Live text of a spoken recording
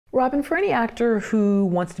Robin, for any actor who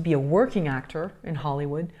wants to be a working actor in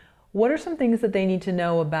Hollywood, what are some things that they need to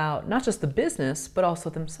know about not just the business, but also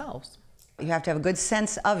themselves? You have to have a good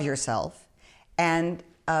sense of yourself and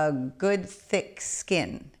a good thick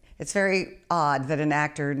skin. It's very odd that an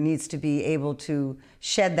actor needs to be able to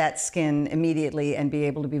shed that skin immediately and be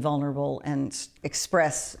able to be vulnerable and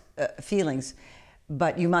express feelings.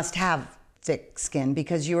 But you must have thick skin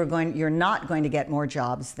because you're not going to get more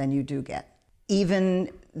jobs than you do get. Even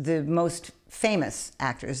the most famous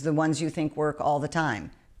actors, the ones you think work all the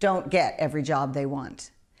time, don't get every job they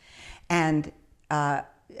want. And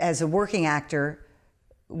as a working actor,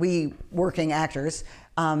 we working actors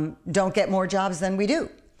don't get more jobs than we do.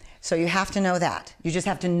 So you have to know that. You just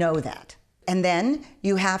have to know that. And then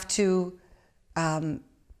you have to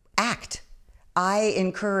act. I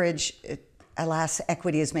encourage, alas,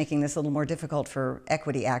 equity is making this a little more difficult for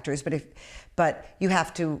equity actors, but you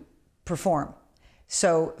have to perform.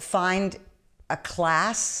 So find a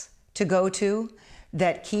class to go to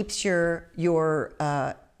that keeps your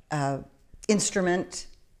instrument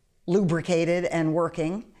lubricated and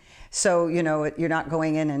working. So, you know, you're not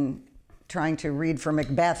going in and trying to read for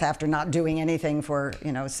Macbeth after not doing anything for,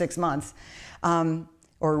 6 months,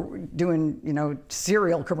 or doing,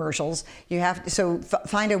 cereal commercials. You have to, so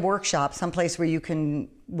find a workshop, someplace where you can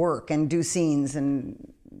work and do scenes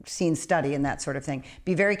and scene study and that sort of thing.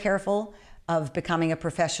 Be very careful of becoming a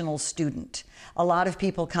professional student. A lot of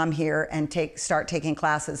people come here and start taking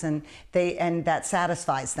classes, and that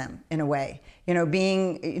satisfies them in a way.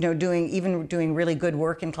 Doing really good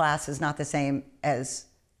work in class is not the same as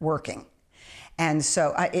working. And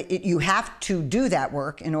so you have to do that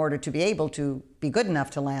work in order to be able to be good enough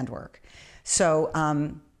to land work. So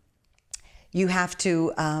you have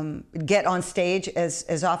to get on stage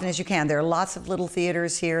as often as you can. There are lots of little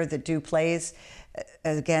theaters here that do plays.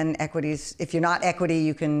 Again, equities. If you're not equity,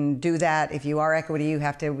 you can do that. If you are equity, you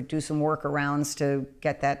have to do some workarounds to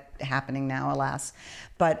get that happening now, alas.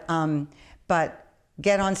 But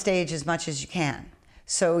get on stage as much as you can,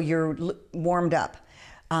 so you're warmed up.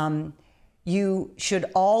 You should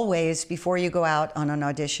always, before you go out on an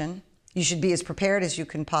audition, you should be as prepared as you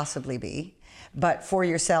can possibly be. But for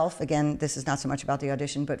yourself, again, this is not so much about the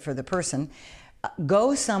audition, but for the person,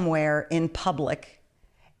 go somewhere in public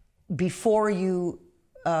before you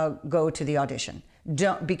go to the audition.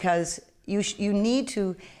 Because you need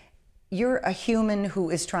to, you're a human who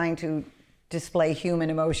is trying to display human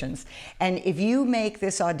emotions. And if you make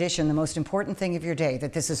this audition the most important thing of your day,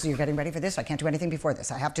 that you're getting ready for this, I can't do anything before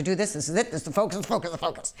this, I have to do this is it, this is the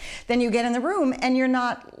focus. Then you get in the room and you're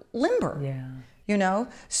not limber. Yeah.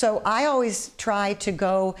 So I always try to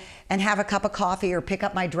go and have a cup of coffee or pick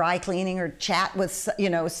up my dry cleaning or chat with,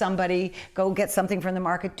 somebody, go get something from the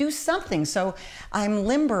market, do something. So I'm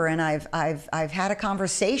limber, and I've had a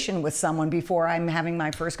conversation with someone before I'm having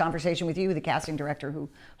my first conversation with you, the casting director who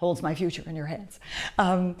holds my future in your hands.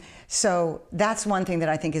 So that's one thing that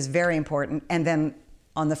I think is very important. And then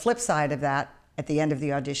on the flip side of that, at the end of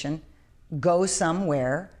the audition, go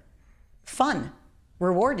somewhere fun,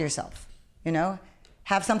 reward yourself.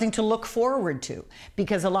 Have something to look forward to,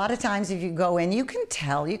 because a lot of times if you go in, you can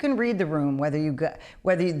tell, you can read the room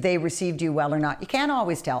whether they received you well or not. You can't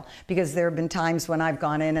always tell, because there have been times when I've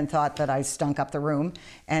gone in and thought that I stunk up the room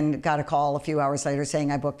and got a call a few hours later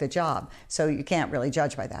saying I booked a job. So you can't really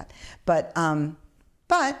judge by that. But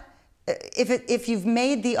if you've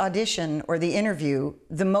made the audition or the interview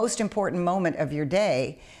the most important moment of your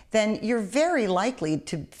day, then you're very likely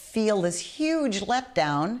to feel this huge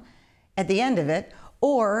letdown at the end of it,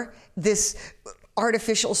 or this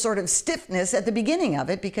artificial sort of stiffness at the beginning of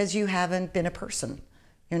it, because you haven't been a person,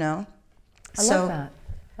 I love that.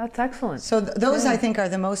 That's excellent. So those, I think, are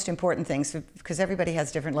the most important things, because everybody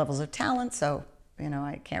has different levels of talent, so,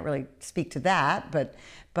 I can't really speak to that, but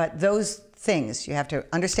those things, you have to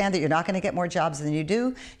understand that you're not going to get more jobs than you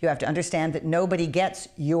do. You have to understand that nobody gets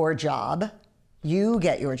your job. You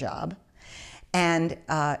get your job. And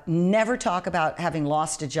never talk about having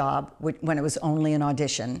lost a job when it was only an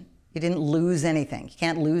audition. You didn't lose anything. You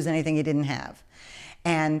can't lose anything you didn't have.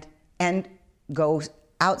 And go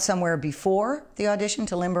out somewhere before the audition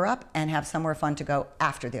to limber up, and have somewhere fun to go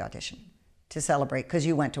after the audition to celebrate, because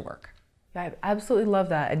you went to work. Yeah, I absolutely love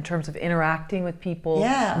that in terms of interacting with people,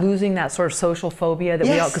 losing that sort of social phobia that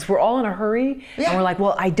because we're all in a hurry, and we're like,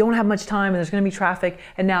 well, I don't have much time, and there's going to be traffic,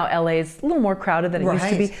 and now LA is a little more crowded than it used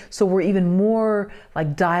to be, so we're even more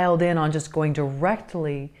like dialed in on just going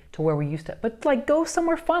directly to where we used to. But like, go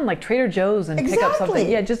somewhere fun, like Trader Joe's, and pick up something.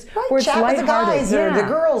 Yeah, just where it's chat lighthearted. With the guys or the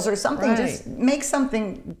girls or something. Just make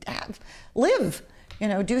something, live.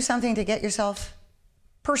 Do something to get yourself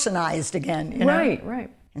personized again. Right.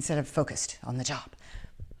 instead of focused on the job.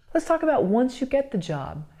 Let's talk about once you get the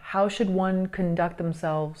job, how should one conduct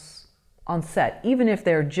themselves on set, even if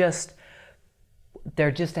they're just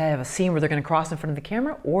have a scene where they're going to cross in front of the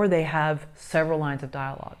camera, or they have several lines of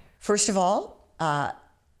dialogue? First of all,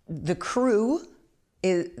 the crew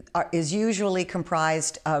is usually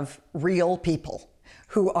comprised of real people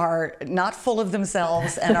who are not full of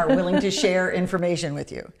themselves and are willing to share information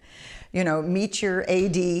with you. You know, meet your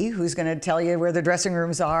AD who's going to tell you where the dressing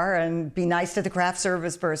rooms are, and be nice to the craft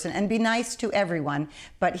service person, and be nice to everyone.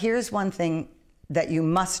 But here's one thing that you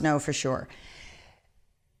must know for sure.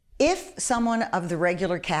 If someone of the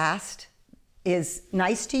regular cast is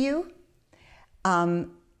nice to you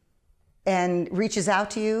and reaches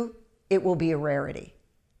out to you, it will be a rarity.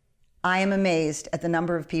 I am amazed at the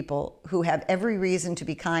number of people who have every reason to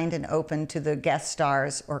be kind and open to the guest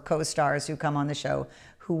stars or co-stars who come on the show,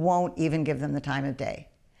 who won't even give them the time of day.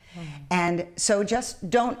 And so just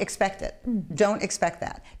don't expect it. Don't expect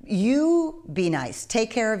that. You be nice.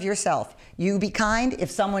 Take care of yourself. You be kind.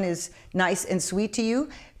 If someone is nice and sweet to you,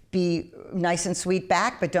 be nice and sweet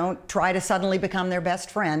back, but don't try to suddenly become their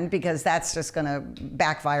best friend, because that's just going to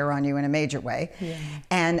backfire on you in a major way. Yeah.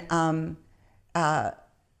 And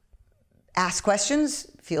ask questions.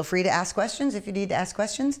 Feel free to ask questions if you need to ask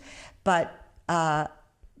questions, but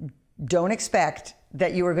don't expect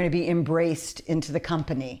that you are going to be embraced into the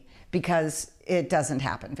company, because it doesn't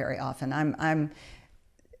happen very often.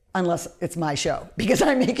 Unless it's my show, because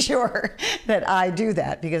I make sure that I do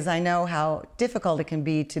that, because I know how difficult it can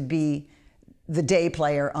be to be the day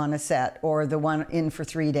player on a set, or the one in for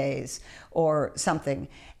 3 days or something.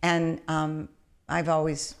 And I've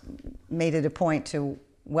always made it a point to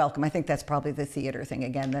welcome. I think that's probably the theater thing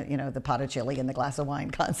again, that, you know, the pot of chili and the glass of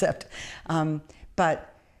wine concept.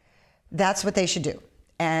 But that's what they should do.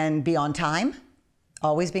 And be on time.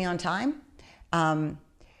 Always be on time.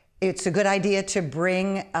 It's a good idea to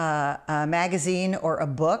bring a magazine or a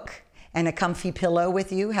book and a comfy pillow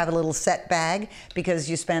with you. Have a little set bag, because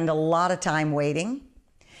you spend a lot of time waiting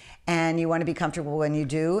and you want to be comfortable when you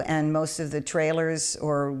do. And most of the trailers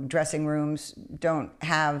or dressing rooms don't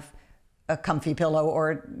have a comfy pillow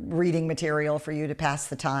or reading material for you to pass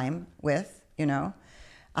the time with, you know.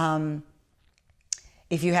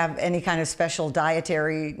 If you have any kind of special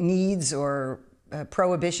dietary needs or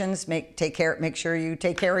prohibitions, make sure you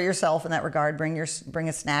take care of yourself in that regard. Bring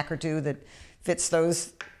a snack or two that fits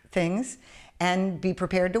those things, and be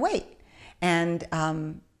prepared to wait. And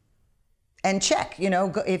check, you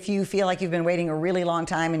know, if you feel like you've been waiting a really long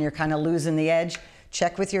time and you're kind of losing the edge,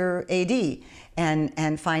 check with your AD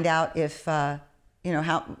and find out if, you know,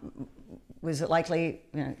 how was it likely,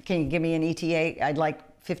 you know, can you give me an ETA? I'd like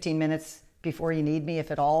 15 minutes before you need me, if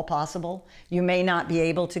at all possible. You may not be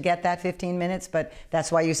able to get that 15 minutes, but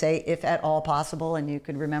that's why you say, if at all possible. And you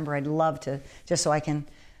could remember, I'd love to, just so I can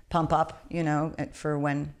pump up, you know, for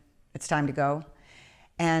when it's time to go.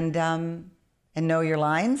 And know your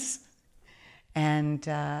lines, and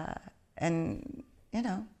you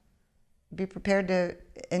know, be prepared to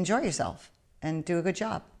enjoy yourself and do a good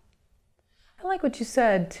job. I like what you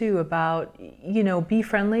said too about, you know, be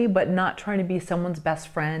friendly, but not trying to be someone's best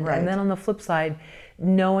friend. Right. And then on the flip side,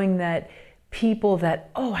 knowing that people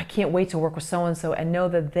that, oh, I can't wait to work with so-and-so, and know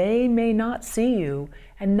that they may not see you,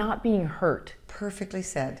 and not being hurt. Perfectly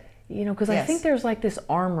said. You know, because yes. I think there's like this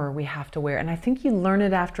armor we have to wear, and I think you learn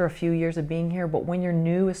it after a few years of being here, but when you're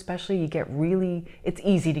new especially, you get really, it's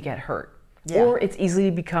easy to get hurt. Yeah. Or it's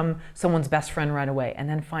easy to become someone's best friend right away, and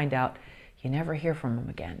then find out you never hear from them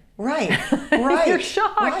again. Right, right. You're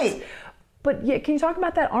shocked. Right. But yeah, can you talk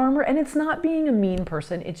about that armor? And it's not being a mean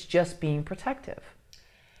person, it's just being protective.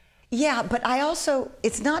 Yeah, but I also,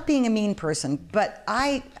 it's not being a mean person, but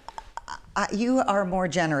you are more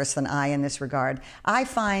generous than I in this regard. I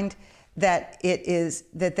find that it is,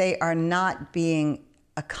 that they are not being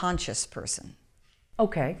a conscious person.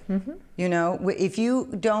 Okay. Mm-hmm. You know, if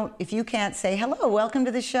you can't say, hello, welcome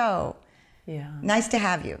to the show. Yeah. Nice to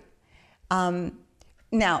have you.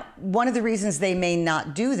 Now, one of the reasons they may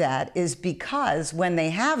not do that is because when they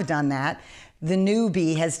have done that, the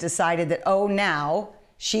newbie has decided that, oh, now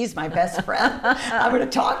she's my best friend. I'm going to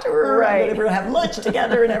talk to her. Right. We're going to have lunch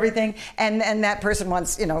together and everything. And that person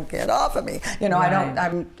wants, you know, get off of me. You know,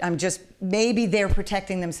 right. I'm just, maybe they're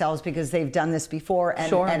protecting themselves because they've done this before, and,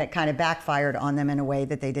 sure. and it kind of backfired on them in a way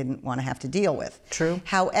that they didn't want to have to deal with. True.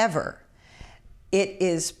 However, it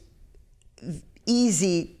is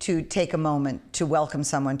easy to take a moment to welcome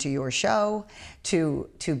someone to your show, to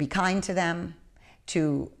be kind to them,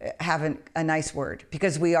 to have a nice word,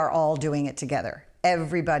 because we are all doing it together.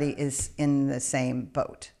 Everybody is in the same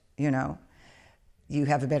boat, you know. You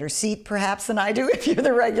have a better seat perhaps than I do if you're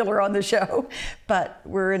the regular on the show, but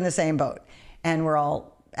we're in the same boat, and we're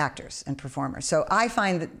all actors and performers. So I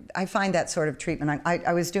find that sort of treatment.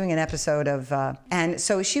 I was doing an episode of, and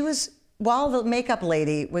so she was, while the makeup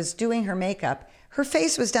lady was doing her makeup, her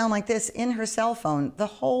face was down like this in her cell phone the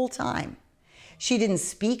whole time. She didn't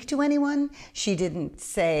speak to anyone. She didn't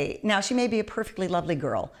say, now she may be a perfectly lovely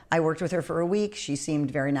girl. I worked with her for a week. She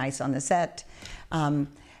seemed very nice on the set.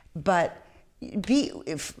 But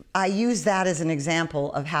if I use that as an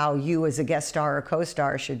example of how you as a guest star or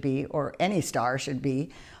co-star should be, or any star should be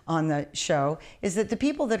on the show, is that the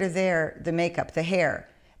people that are there, the makeup, the hair,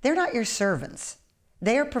 they're not your servants.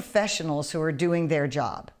 They are professionals who are doing their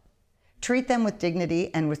job. Treat them with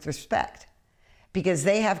dignity and with respect, because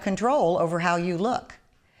they have control over how you look.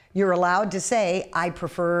 You're allowed to say, I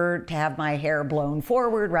prefer to have my hair blown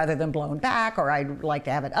forward rather than blown back, or I'd like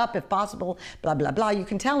to have it up if possible, blah, blah, blah. You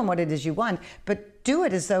can tell them what it is you want, but do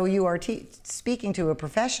it as though you are speaking to a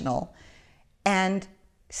professional, and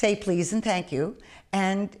say please and thank you,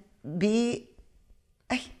 and be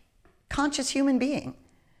a conscious human being.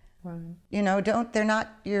 Right. You know, they're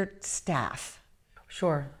not your staff.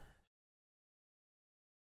 Sure.